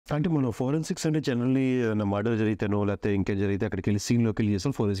అంటే మనం ఫోరెన్సిక్స్ అంటే జనరల్లీ మర్డర్ జరిగితేనో లేకపోతే ఇంకేం జరిగితే అక్కడికి వెళ్ళి సీన్లోకి వెళ్ళి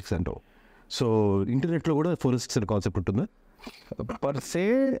చేస్తాం ఫోరెన్సిక్స్ అంటాం. సో ఇంటర్నెట్లో కూడా ఫోరెన్సిక్స్ అనే కాన్సెప్ట్ ఉంటుందా? పర్సే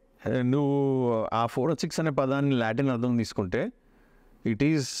నువ్వు ఆ ఫోరెన్సిక్స్ అనే పదాన్ని లాటిన్ అర్థం తీసుకుంటే it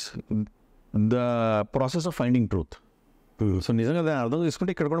is the process of finding truth. So నిజంగా దాన్ని అర్థం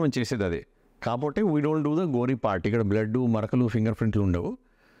తీసుకుంటే ఇక్కడ కూడా మనం చేసేది అదే. కాబట్టి we don't do the gory part. ఇక్కడ బ్లడ్, మరకలు, ఫింగర్ ప్రింట్లు ఉండవు,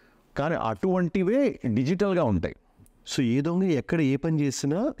 కానీ అటువంటివే డిజిటల్గా ఉంటాయి. సో ఏ దొంగ ఎక్కడ ఏ పని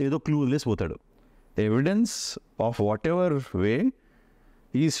చేసినా ఏదో క్లూ వదిలేసి పోతాడు. Evidence of what ever way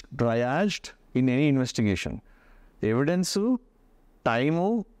is ట్రయాజ్డ్ in any investigation. Evidence, time,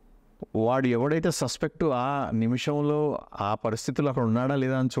 వాడు ఎవడైతే సస్పెక్టు ఆ నిమిషంలో ఆ పరిస్థితుల్లో అక్కడ ఉన్నాడా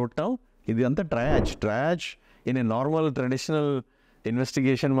లేదా అని చూడటం, ఇది అంతా triage in a normal traditional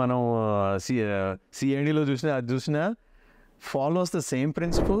investigation. మనం సిఐడిలో చూసినా follows the same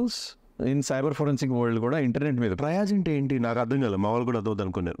principles in cyber forensic world కూడా ఇంటర్నెట్ మీద. ట్రయాజ్ అంటే ఏంటి నాకు అర్థం కాలేదు, మా వాళ్ళు కూడా అర్థం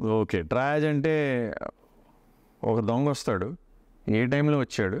అనుకున్నారు. ఓకే, ట్రయాజ్ అంటే ఒక దొంగ వస్తాడు, ఏ టైంలో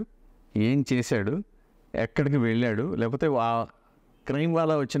వచ్చాడు, ఏం చేశాడు, ఎక్కడికి వెళ్ళాడు, లేకపోతే ఆ క్రైమ్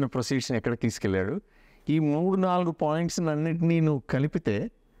వల్ల వచ్చిన ప్రొసీడ్స్ని ఎక్కడికి తీసుకెళ్ళాడు, ఈ 3-4 పాయింట్స్ అన్నింటినీ నువ్వు కలిపితే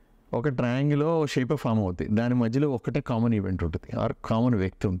ఒక ట్రయాంగిల్లో షేప్ ఫామ్ అవుతుంది. దాని మధ్యలో ఒకటే కామన్ ఈవెంట్ ఉంటుంది, ఆర్ కామన్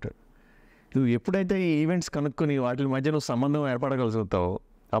వ్యక్తి ఉంటాడు. నువ్వు ఎప్పుడైతే ఈ ఈవెంట్స్ కనుక్కొని వాటి మధ్య నువ్వు సంబంధం ఏర్పడగలుగుతావో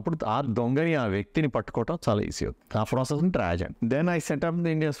అప్పుడు ఆ దొంగని, ఆ వ్యక్తిని పట్టుకోవటం చాలా ఈజీ అవుతుంది. ఆ ప్రాసెస్ని triage and then I setup the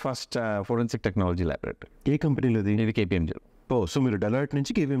India's first forensic technology laboratory. ఏ కంపెనీలో ఇది KPMG. సో మీరు డెలాయిట్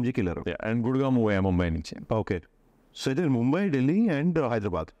నుంచి KPMGకి వెళ్ళారు. అండ్ గుడ్గావ్ ముంబై నుంచి. ఓకే, సో అయితే Mumbai, Delhi and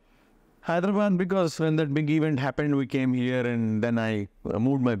Hyderabad. Because when that big event happened, we came here and then I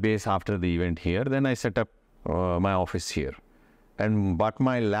moved my base after the event here. Then I set up my office here. But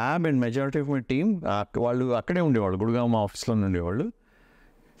my lab and majority of my team, వాళ్ళు అక్కడే ఉండేవాళ్ళు, గుడ్గావ్ మా ఆఫీస్లో ఉండేవాళ్ళు.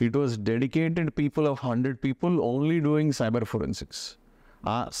 It was dedicated people of 100 people only doing cyber forensics.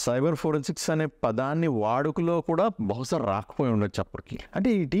 ఆ cyber forensics అనే పదాన్ని వాడుకలో కూడా బహుశా రాకపోయి ఉండొచ్చు అప్పటికి. అంటే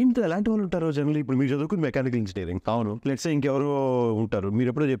ఈ టీంతో ఎలాంటి వాళ్ళు ఉంటారో జనరల్? ఇప్పుడు మీరు చదువుకుని మెకానికల్ ఇంజనీరింగ్, అవును, లెట్స్ సే ఇంకెవరో ఉంటారు, మీరు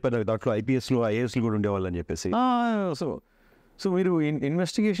ఎప్పుడో చెప్పారు దాంట్లో IPSలు IASలు కూడా ఉండేవాళ్ళు అని చెప్పేసి. సో మీరు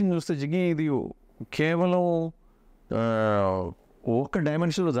ఇన్వెస్టిగేషన్ చూస్తే జిగి, ఇది కేవలం ఒక్క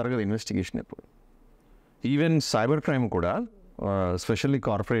డైమెన్షన్లో జరగదు ఇన్వెస్టిగేషన్ ఎప్పుడు. ఈవెన్ సైబర్ క్రైమ్ కూడా, specially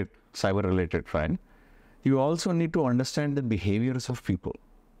corporate cyber related crime, you also need to understand the behaviors of people.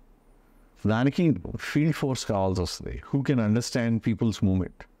 దానికి ఫీల్డ్ ఫోర్స్ కావాల్సి వస్తుంది, who can understand peoples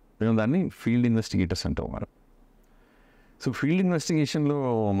moment. మేము దాన్ని ఫీల్డ్ ఇన్వెస్టిగేటర్స్ అంటాం మనం. సో ఫీల్డ్ ఇన్వెస్టిగేషన్లో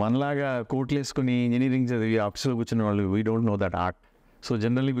మనలాగా కోట్లు వేసుకుని ఇంజనీరింగ్ చదివి ఆఫీస్లో కూర్చున్న వాళ్ళు, we don't know that art. So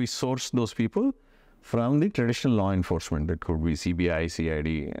generally we source those people from the traditional law enforcement. It could be CBI, CID,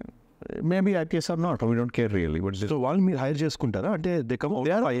 maybe IPS or not, we don't care really. But so వాళ్ళు మీరు hire చేసుకుంటారా? అంటే they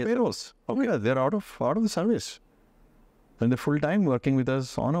are payrolls. Okay, they're out of the service and they're full time working with us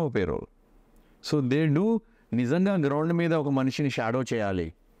on our payroll. So they do నిజంగా ground మీద ఒక మనిషిని shadow చేయాలి,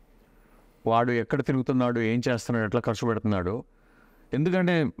 వాడు ఎక్కడ తిరుగుతున్నాడు, ఏం చేస్తున్నాడు, ఎట్లా ఖర్చు పెడుతున్నాడు.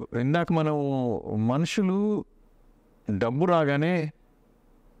 ఎందుకంటే ఇందాక మనం మనుషులు డబ్బు రాగానే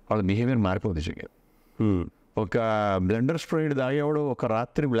వాళ్ళ బిహేవియర్ మారిపోతుంది. ఒక బ్లెండర్ స్ప్రైడ్ తాగేవాడు ఒక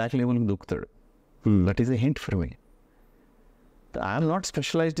రాత్రి black లేబుల్కి దూకుతాడు. That is a hint for me. I'm not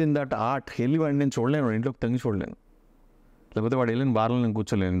specialized in that art. వెళ్ళి వాడిని నేను చూడలేను, ఇంట్లోకి తగ్గి చూడలేను, లేకపోతే వాడు వెళ్ళిన బార్లో నేను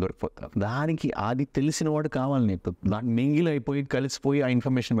కూర్చోలేను, దొరికిపోతా. దానికి అది తెలిసిన వాడు కావాలి, నీకు దాన్ని మింగిల్ అయిపోయి కలిసిపోయి ఆ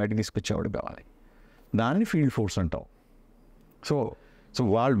ఇన్ఫర్మేషన్ బయటకు తీసుకొచ్చేవాడు కావాలి. దాన్ని ఫీల్డ్ ఫోర్స్ అంటాం. సో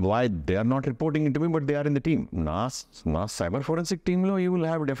వాళ్ళు they are not reporting it to me, but they are in the team. నా సైబర్ ఫోరెన్సిక్ టీంలో you will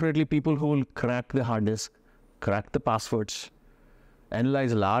have definitely people who will crack the hard disk, crack the passwords,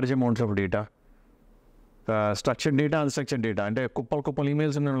 analyze large amounts of data, structured data, unstructured data. అంటే కుప్పలు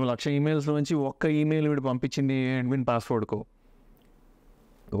emails ఉన్నాయి, 1,00,000 emails నుంచి ఒక్క email వీడు పంపించింది admin పాస్వర్డ్కు.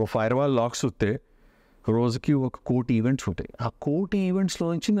 ఒక ఫైర్ వాల్ లాక్స్ వస్తే రోజుకి 1,00,00,000 ఈవెంట్స్ ఉంటాయి. ఆ 1,00,00,000 ఈవెంట్స్లో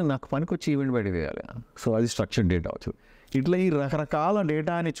నుంచి నాకు పనికి వచ్చి ఈవెంట్ బయట తీయాలి. సో అది స్ట్రక్చర్డ్ డేటా అవుతుంది. ఇట్లా ఈ రకరకాల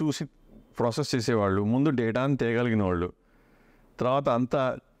డేటాని చూసి ప్రాసెస్ చేసేవాళ్ళు, ముందు డేటాని తేయగలిగిన వాళ్ళు, తర్వాత అంతా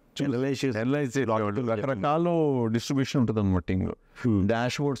రకరకాల డిస్ట్రిబ్యూషన్ ఉంటుంది అన్నమాట టీంలో.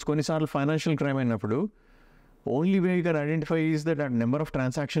 డాష్ బోర్డ్స్, కొన్నిసార్లు ఫైనాన్షియల్ క్రైమ్ అయినప్పుడు only way you can identify is that number of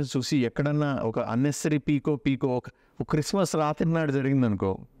transactions చూసి ఎక్కడన్నా ఒక అన్నెసరీ పీకో ఒక క్రిస్మస్ రాత్రి నాడు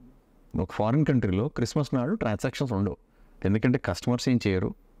జరిగిందనుకో, ఒక ఫారిన్ కంట్రీలో క్రిస్మస్ నాడు ట్రాన్సాక్షన్స్ ఉండవు, ఎందుకంటే కస్టమర్స్ ఏం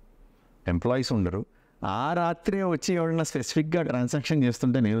చేయరు, ఎంప్లాయీస్ ఉండరు. ఆ రాత్రే వచ్చి ఎవరైనా స్పెసిఫిక్గా ట్రాన్సాక్షన్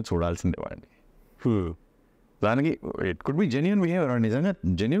చేస్తుంటే నేను చూడాల్సిందే వాడిని. దానికి it could be genuine behaviour, నిజంగా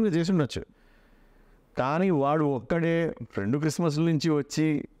జెన్యూన్గా చేసి ఉండొచ్చు. కానీ వాడు ఒక్కడే 2 క్రిస్మస్ల నుంచి వచ్చి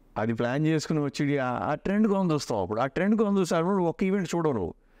అది ప్లాన్ చేసుకుని వచ్చి ఆ ట్రెండ్ కొని చూస్తావు. అప్పుడు ఆ ట్రెండ్ కొని చూస్తాడు, ఒక్క ఈవెంట్ చూడవు,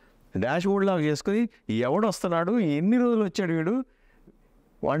 డాష్ బోర్డ్ లాగా చేసుకుని ఎవడు వస్తున్నాడు, ఎన్ని రోజులు వచ్చాడు వీడు,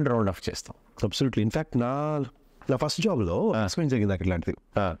 వన్ రౌండ్ ఆఫ్ చేస్తాం. అబ్సల్యూట్లీ. ఇన్ఫ్యాక్ట్ నా ఫస్ట్ జాబ్లో ఎక్స్పీరియన్స్ జరిగింది అక్కడ ఇలాంటిది.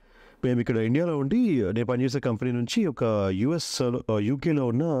 మేము ఇక్కడ ఇండియాలో ఉండి నేను పనిచేసే కంపెనీ నుంచి ఒక యూకేలో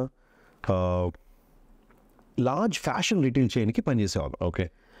ఉన్న large fashion retail చైన్కి పనిచేసేవాళ్ళం. Okay.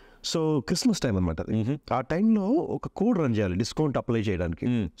 So Christmas time అనమాట అది. ఆ టైంలో ఒక కోడ్ రన్ చేయాలి డిస్కౌంట్ అప్లై చేయడానికి.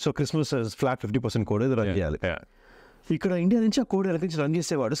 సో క్రిస్మస్ ఫ్లాట్ 50% కోడ్ ఇది రన్ చేయాలి. ఇక్కడ ఇండియా నుంచి ఆ కోడ్ వెనక నుంచి రన్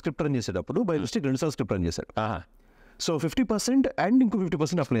చేసేవాడు. స్క్రిప్ట్ రన్ చేసేటప్పుడు బై మిస్టేక్ 2 సార్లు స్క్రిప్ట్ రన్ చేశాడు. సో 50% అండ్ ఇంకో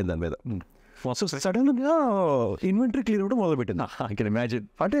 50% అప్లై అయింది దాని మీద. సో సడన్గా ఇన్వెంటరీ క్లియర్ అవ్వడం మొదలుపెట్టింది. I can imagine.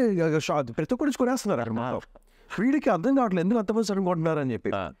 అంటే ప్రతి ఒక్కరు కొనేస్తున్నారు అక్కడ. వీడికి అర్థం కావట్లేదు ఎందుకు అంతమంది సడన్ కొంటున్నారు అని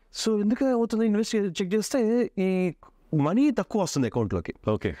చెప్పి. సో ఎందుకు అవుతుంది ఇన్వెస్ట్ చెక్ చేస్తే ఈ మనీ తక్కువ వస్తుంది అకౌంట్లోకి.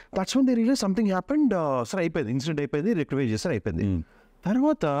 Okay. That's one they realise something happened. సరే అయిపోయింది, ఇన్సిడెంట్ అయిపోయింది, రెక్టిఫై చేస్తారు, అయిపోయింది.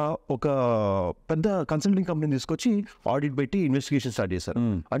 తర్వాత ఒక పెద్ద కన్సల్టింగ్ కంపెనీ తీసుకొచ్చి ఆడిట్ పెట్టి ఇన్వెస్టిగేషన్ స్టార్ట్ చేశారు.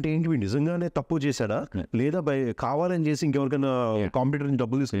 అంటే ఏంటి వీడు నిజంగానే తప్పు చేశాడా లేదా కావాలని చేసి ఇంకెవరికైనా కాంపిటీటర్ నుంచి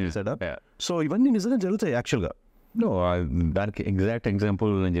డబ్బులు తీసుకుని చేశాడా. సో ఇవన్నీ నిజంగా జరుగుతాయి యాక్చువల్గా. దానికి ఎగ్జాక్ట్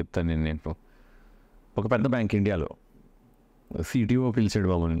ఎగ్జాంపుల్ నేను చెప్తాను. నేను ఒక పెద్ద బ్యాంక్ ఇండియాలో సిటిఓ పిలిచాడు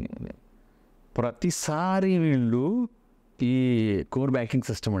బాబుని. ప్రతిసారి వీళ్ళు ఈ కోర్ బ్యాంకింగ్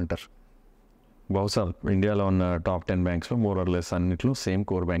సిస్టమ్ అంటారు. బహుశా ఇండియాలో ఉన్న టాప్ 10 బ్యాంక్స్లో మోర్ ఆర్ లెస్ అన్నిట్లో సేమ్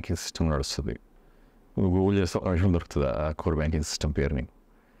కోర్ బ్యాంకింగ్ సిస్టమ్ నడుస్తుంది. గూగుల్ చేస్తే ఒక విషయం దొరుకుతుంది ఆ కోర్ బ్యాంకింగ్ సిస్టమ్ పేరుని.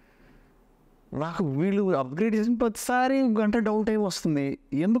 నాకు వీళ్ళు అప్గ్రేడ్ చేసిన ప్రతిసారి గంట డౌన్ టైం వస్తుంది.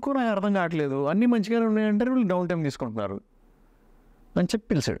 ఎందుకో నాకు అర్థం కావట్లేదు. అన్నీ మంచిగానే ఉన్నాయంటే వీళ్ళు డౌన్ టైం తీసుకుంటున్నారు అని చెప్పి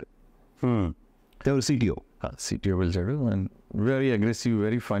పిలిచాడు. సిటిఓ పిలిచాడు. And very aggressive,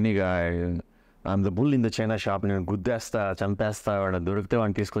 very ఫనీగా, I'm the bull in the China shop, నేను గుద్దేస్తా, చంపేస్తా, వాడు దొరికితే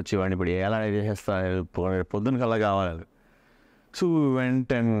వాడిని తీసుకొచ్చి వాడిని ఇప్పుడు ఎలా చేసేస్తా, పొద్దున్న కల్లా కావాలి. So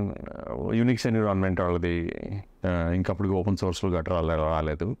went and Unix environment వాళ్ళది ఇంకప్పుడు ఓపెన్ సోర్స్లో గట్రా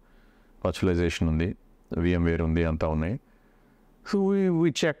రాలేదు, వర్చువలైజేషన్ ఉంది, VMware ఉంది, అంతా ఉన్నాయి. సో వీ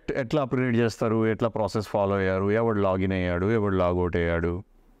చెక్ ఎట్లా అప్గ్రేడ్ చేస్తారు, ఎట్లా ప్రాసెస్ ఫాలో అయ్యారు, ఎవడు లాగిన్ అయ్యాడు, ఎవడు లాగౌట్ అయ్యాడు,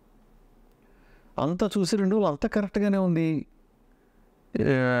 అంతా చూసి 2 రోజులు అంతా కరెక్ట్గానే ఉంది.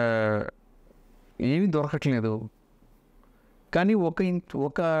 ఏమీ దొరకట్లేదు. కానీ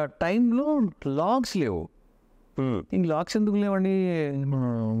ఒక టైంలో లాగ్స్ లేవు. ఇంక లాగ్స్ ఎందుకు లేవండి,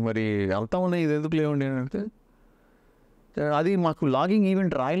 మరి అంతా ఉన్నాయి, ఇది ఎందుకు లేవండి అని అంటే అది మాకు లాగింగ్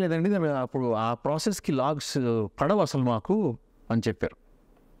ఈవెంట్ రాయలేదండి, అప్పుడు ఆ ప్రాసెస్కి లాగ్స్ పడవు అసలు మాకు అని చెప్పారు.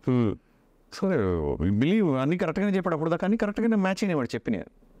 సరే బిలీవ్ అన్నీ కరెక్ట్గానే చెప్పాడు అప్పుడు దాకా, అన్నీ కరెక్ట్గానే మ్యాచ్ అయినాయి చెప్పినాయి.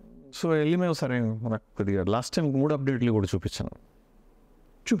 సో వెళ్ళి మేము సరే మనకు కొద్దిగా లాస్ట్ టైం 3 అప్డేట్లు కూడా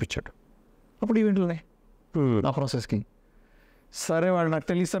చూపించాడు అప్పుడు ఈవెంట్లోనే ఆ ప్రాసెస్కి. సరే వాడు నాకు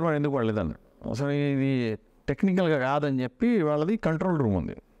తెలియస్తారు వాడు ఎందుకు పడలేదన్న. అసలు ఇది టెక్నికల్గా కాదని చెప్పి వాళ్ళది కంట్రోల్ రూమ్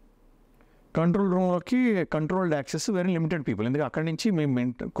ఉంది. కంట్రోల్ రూమ్లోకి controlled access very limited people, ఎందుకంటే అక్కడి నుంచి మేము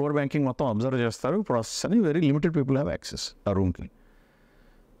కోర్ బ్యాంకింగ్ మొత్తం అబ్జర్వ్ చేస్తారు ప్రాసెస్ అని, very limited people have access ఆ రూమ్కి.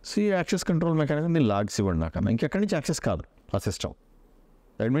 యాక్సెస్ కంట్రోల్ మెకానిజం దీన్ని లాగ్స్ ఇవ్వండి నాకన్నా, ఇంకెక్కడి నుంచి యాక్సెస్ కాదు ఆ సిస్టమ్.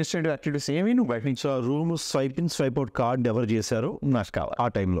 అడ్మినిస్ట్రేటివ్ యాక్టివిటీస్ ఏమీ నువ్వు బయట నుంచి. ఆ room swipe in swipe out card ఎవరు చేశారో నాకు కావాలి ఆ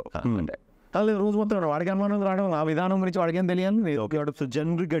టైంలో. అంటే అలా రోజు మొత్తం వాడికి అనుమానం రావడం, ఆ విధానం గురించి వాడికి ఏం తెలియాలి.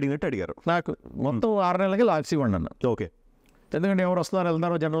 జనరల్గా అడిగినట్టు అడిగారు నాకు. మొత్తం 6 నెలలకి లాగ్స్ ఇవ్వండి అన్న. ఓకే. ఎందుకంటే ఎవరు వస్తున్నారు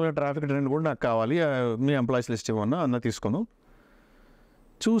వెళ్తున్నారో జనరల్గా ట్రాఫిక్ ట్రెండ్ కూడా నాకు కావాలి, మీ ఎంప్లాయీస్ లిస్ట్ ఇవ్వన్నా అన్న తీసుకున్నాం.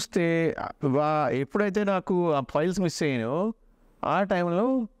 చూస్తే ఎప్పుడైతే నాకు ఆ ఫైల్స్ మిస్ అయ్యానో ఆ టైంలో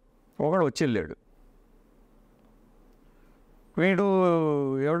ఒకడు వచ్చి వెళ్ళాడు. వీడు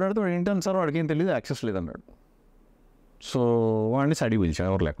ఎవడాడితే ఇంటర్న్ సార్ వాడికి ఏం తెలియదు, యాక్సెస్ లేదన్నాడు. సో వాడిని సైడ్కి పిలిచాం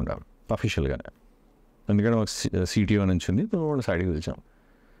ఎవరు లేకుండా అఫీషియల్గానే, ఎందుకంటే ఒక సిటిఓ నుంచి ఉంది, వాడిని సైడ్కి పిలిచాం.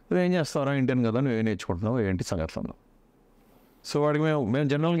 నువ్వు ఏం చేస్తావరా ఇంటర్న్ కదా, నువ్వు ఏం నేర్చుకుంటున్నావు ఏంటి సంగతి అన్నావు. సో వాడికి మేము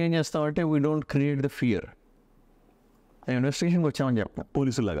జనరల్గా ఏం చేస్తామంటే we don't create the fear. ఇన్వెస్టిగేషన్కి వచ్చామని చెప్తాం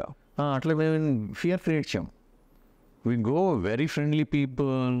పోలీసులాగా, అట్లా మేము ఫియర్ క్రియేట్ చేయం. We go very friendly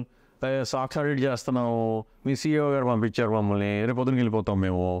people. Socks audit చేస్తున్నాము, మీ CEO గారు పంపించారు మమ్మల్ని, రేపు పొద్దునకి వెళ్ళిపోతాం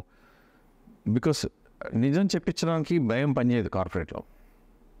మేము. బికాస్ నిజం చెప్పించడానికి భయం పనిచేయదు కార్పొరేట్లో,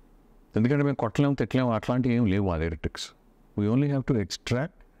 ఎందుకంటే మేము కొట్టలేము తిట్టలేము అట్లాంటివి ఏం లేవు. అదే tricks we only have to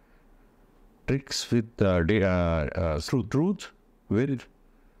extract tricks with truth with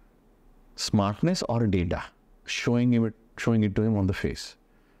smartness are data, showing it to him on the face.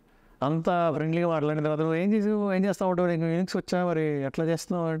 అంతా ఫ్రెండ్లీగా మాట్లాడిన తర్వాత నువ్వు ఏం చేస్తావు ఉంటావు, యూనిక్స్ వచ్చా మరి ఎట్లా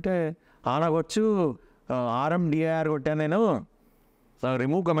చేస్తున్నావు అంటే నాకు వచ్చు, RMDIR కొట్టాను నేను,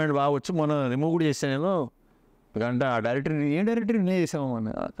 రిమూవ్ కమాండ్ బాగా వచ్చు, మొన్న రిమూవ్ కూడా చేశాను నేను. అంటే ఆ డైరెక్టరీ ఏం డైరెక్టరీ నేనే చేసాము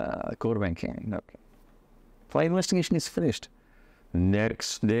మన core banking. Okay, investigation is finished.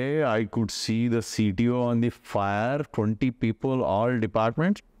 Next day I could see the CTO on the fire, 20 people, all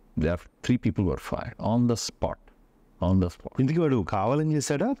departments, there are 3 people were fired on the spot. ఇందుకు వాడు కావాలని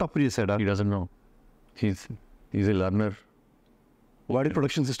చేశాడా తప్పు చేశాడా? He doesn't know. He's a learner. వాడి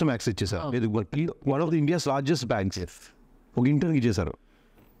production system access చేశారు. లేదు one of the India's largest banks ఒక ఇంటర్న్కి చేశారు.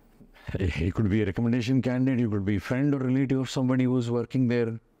 He could be a recommendation candidate, he could be a friend or relative of somebody who was working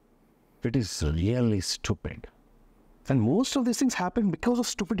there. It is really stupid. And most of these things happen because of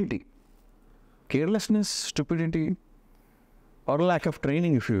stupidity. Carelessness, stupidity, or lack of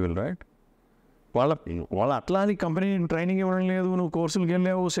training, if you will, right? వాళ్ళ అట్లా అని company training ఇవ్వడం లేదు, నువ్వు కోర్సులకు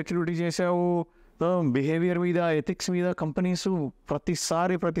వెళ్ళావు, security చేసావు, behaviour మీద, ఎథిక్స్ మీద కంపెనీస్ ప్రతి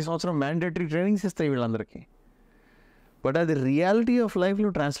సంవత్సరం మ్యాండేటరీ ట్రైనింగ్స్ ఇస్తాయి వీళ్ళందరికీ. బట్ అది రియాలిటీ ఆఫ్ లైఫ్లో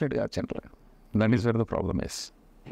ట్రాన్స్లేట్ కాదు. That is where the problem is.